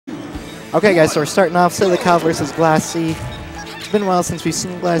Okay, guys, so we're starting off Silicon versus Glassy. It's been a while since we've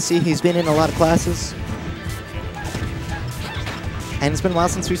seen Glassy. He's been in a lot of classes. And it's been a while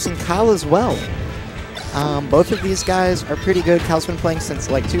since we've seen Kyle as well. Both of these guys are pretty good. Kyle's been playing since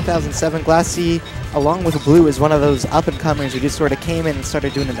like 2007. Glassy, along with Blue, is one of those up-and-comers who just sort of came in and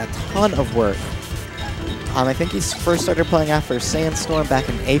started doing a ton of work. I think he first started playing after Sandstorm back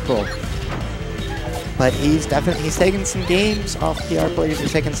in April. But he's taken some games off PR players.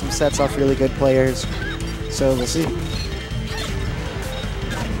 He's taken some sets off really good players. So we'll see.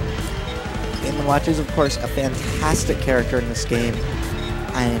 Game & Watch is, of course, a fantastic character in this game.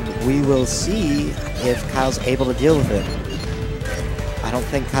 And we will see if Kyle's able to deal with it. I don't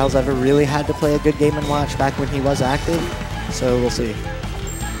think Kyle's ever really had to play a good Game & Watch back when he was active. So we'll see.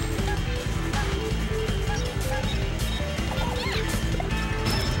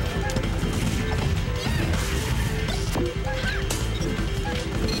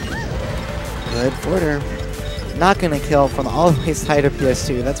 Good forwarder. Not going to kill from all the way tight to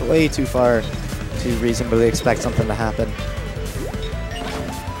PS2. That's way too far to reasonably expect something to happen.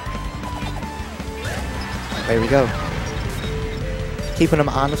 There we go. Keeping him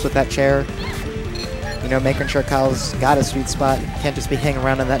honest with that chair. You know, making sure Kyle's got a sweet spot. Can't just be hanging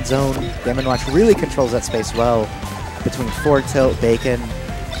around in that zone. Game & Watch really controls that space well. Between forward tilt, bacon,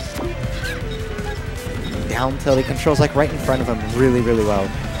 down tilt. He controls like right in front of him really, really well.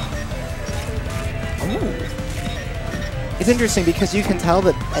 It's interesting because you can tell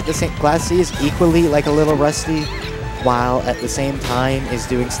that at the same Glassy is equally like a little rusty, while at the same time is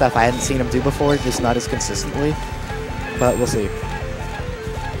doing stuff I hadn't seen him do before, just not as consistently. But we'll see.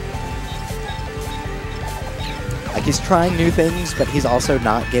 Like, he's trying new things, but he's also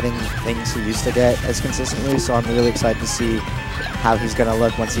not getting things he used to get as consistently, so I'm really excited to see how he's going to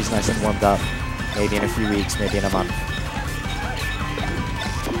look once he's nice and warmed up. Maybe in a few weeks, maybe in a month.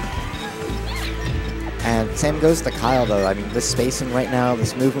 And same goes to Kyle, though. I mean, this spacing right now,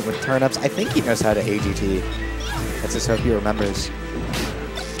 this movement with turnips, I think he knows how to AGT. Let's just hope he remembers.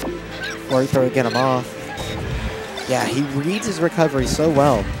 Or throw get him off. Yeah, he reads his recovery so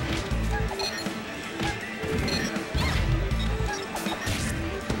well.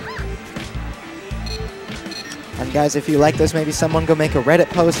 And guys, if you like this, maybe someone go make a Reddit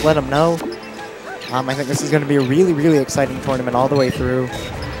post, let them know. I think this is going to be a really, really exciting tournament all the way through.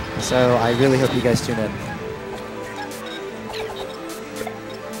 So I really hope you guys tune in.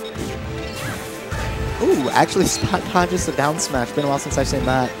 Ooh, actually spot dodges the down smash. Been a while since I've seen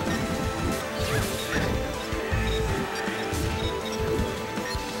that.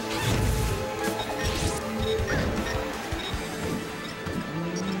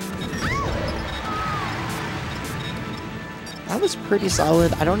 That was pretty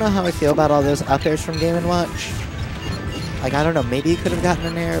solid. I don't know how I feel about all those up airs from Game & Watch. Like, I don't know, maybe he could have gotten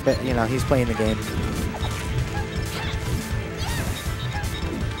an air, but, you know, he's playing the game.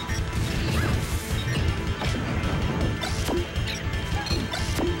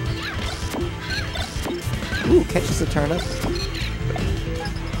 Ooh, catches the turnip.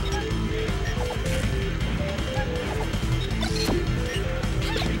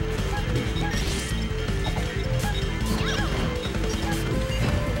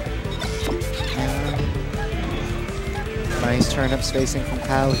 Nice turnip spacing from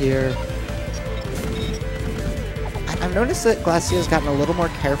Kyle here. I've noticed that Glassy has gotten a little more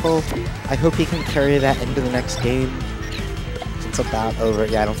careful. I hope he can carry that into the next game. It's about over.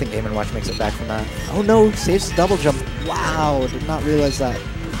 Yeah, I don't think Game & Watch makes it back from that. Oh no, saves the double jump. Wow, did not realize that.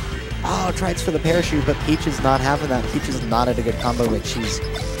 Oh, tries for the parachute, but Peach is not having that. Peach is not at a good combo rate. She's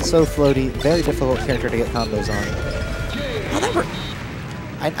so floaty. Very difficult character to get combos on. Oh, that worked.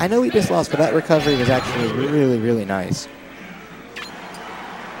 I know he just lost, but that recovery was actually really, really nice.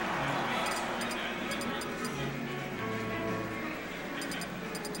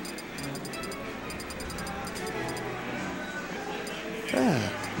 Yeah.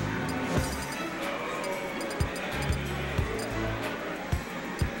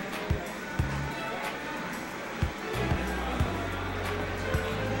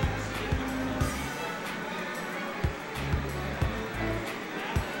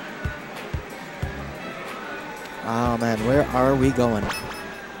 Oh man, where are we going?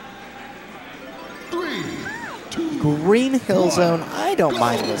 3, 2, Green Hill 1. Zone. I don't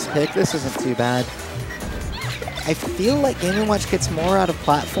mind this pick. This isn't too bad. I feel like Game & Watch gets more out of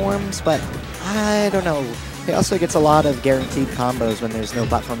platforms, but I don't know. He also gets a lot of guaranteed combos when there's no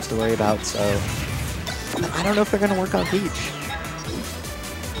platforms to worry about, so I don't know if they're going to work on Peach.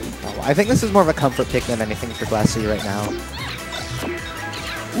 Oh, I think this is more of a comfort pick than anything for Glassy right now.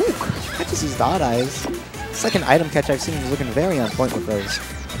 Ooh, catches his dot eyes. It's like an item catch I've seen. He's looking very on point with those.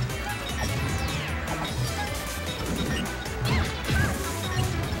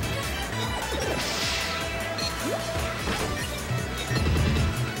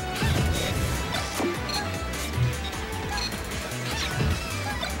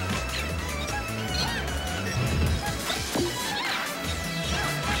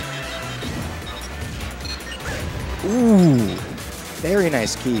 Ooh, very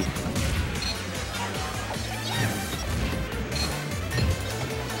nice key.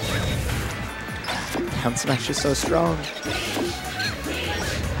 Down smash is so strong.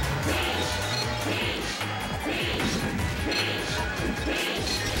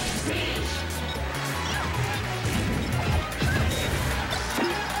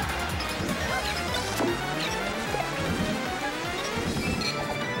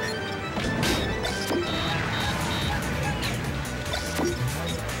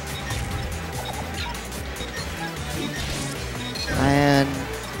 And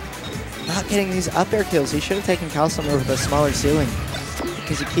not getting these up air kills. He should have taken Calcium over the smaller ceiling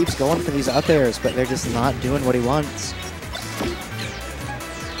because he keeps going for these up airs, but they're just not doing what he wants.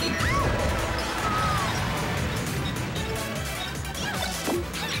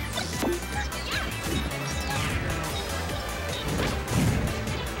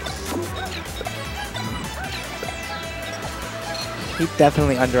 He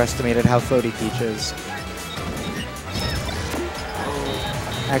definitely underestimated how floaty Peach is.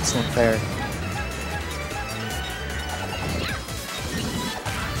 Excellent there.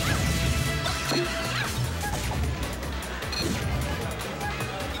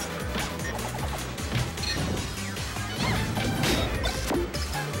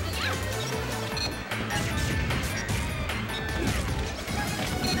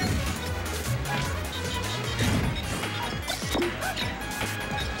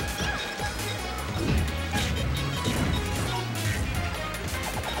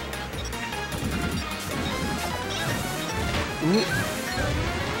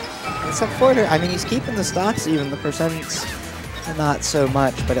 It's a quarter. I mean, he's keeping the stocks even. The percents, not so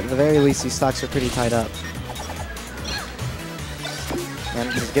much, but at the very least, these stocks are pretty tied up.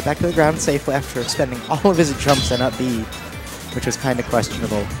 And he's get back to the ground safely after spending all of his jumps in up B, which was kind of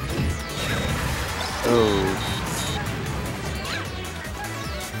questionable. Oh.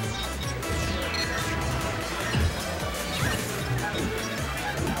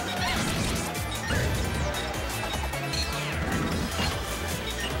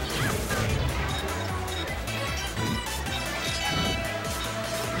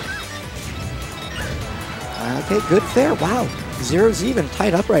 Okay, good fair. Wow. Zero's even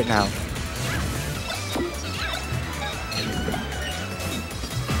tied up right now.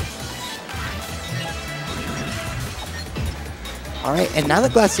 All right, and now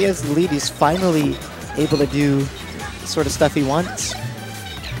that Glacier has the lead, he's finally able to do the sort of stuff he wants,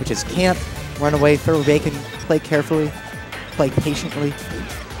 which is camp, run away, throw bacon, play carefully, play patiently.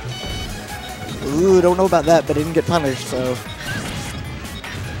 Ooh, don't know about that, but he didn't get punished, so...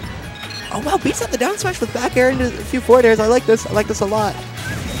 Oh wow, beats up the down smash with back air into a few forward airs. I like this. I like this a lot.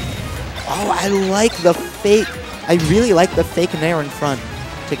 Oh, I like the fake. I really like the fake nair in front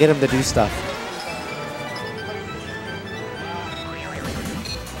to get him to do stuff.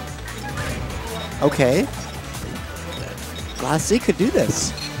 Okay. Glassy could do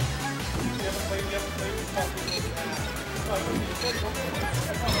this.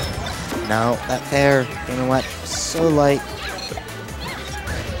 No, that fair. You know what? So light.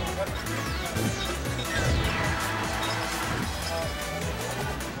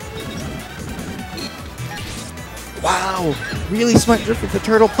 Wow, really smart drift with the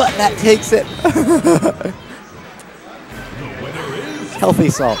turtle, but that takes it. Healthy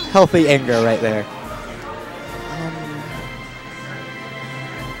salt, healthy anger right there.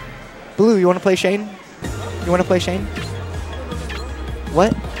 Blue, you want to play Shane? You want to play Shane?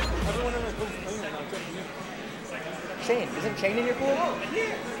 What? Shane, isn't Shane in your pool?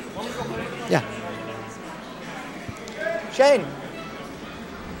 Yeah. Shane.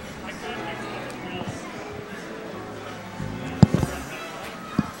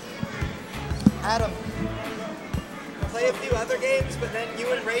 Adam, play a few other games, but then you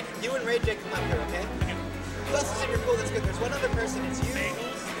and Ray J come up here, okay? Who else is in your pool that's good? There's one other person, it's you.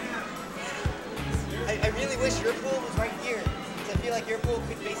 I really wish your pool was right here, because I feel like your pool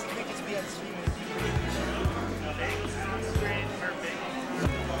could basically just be on stream with you.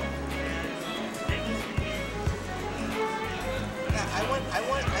 Yeah, I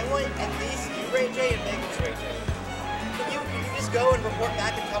want at least you, Ray J, and Megan's Ray J. Can you just go and report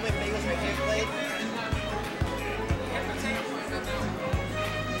back and tell me if Bagels Ray J played?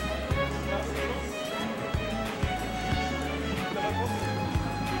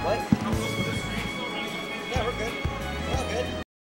 What?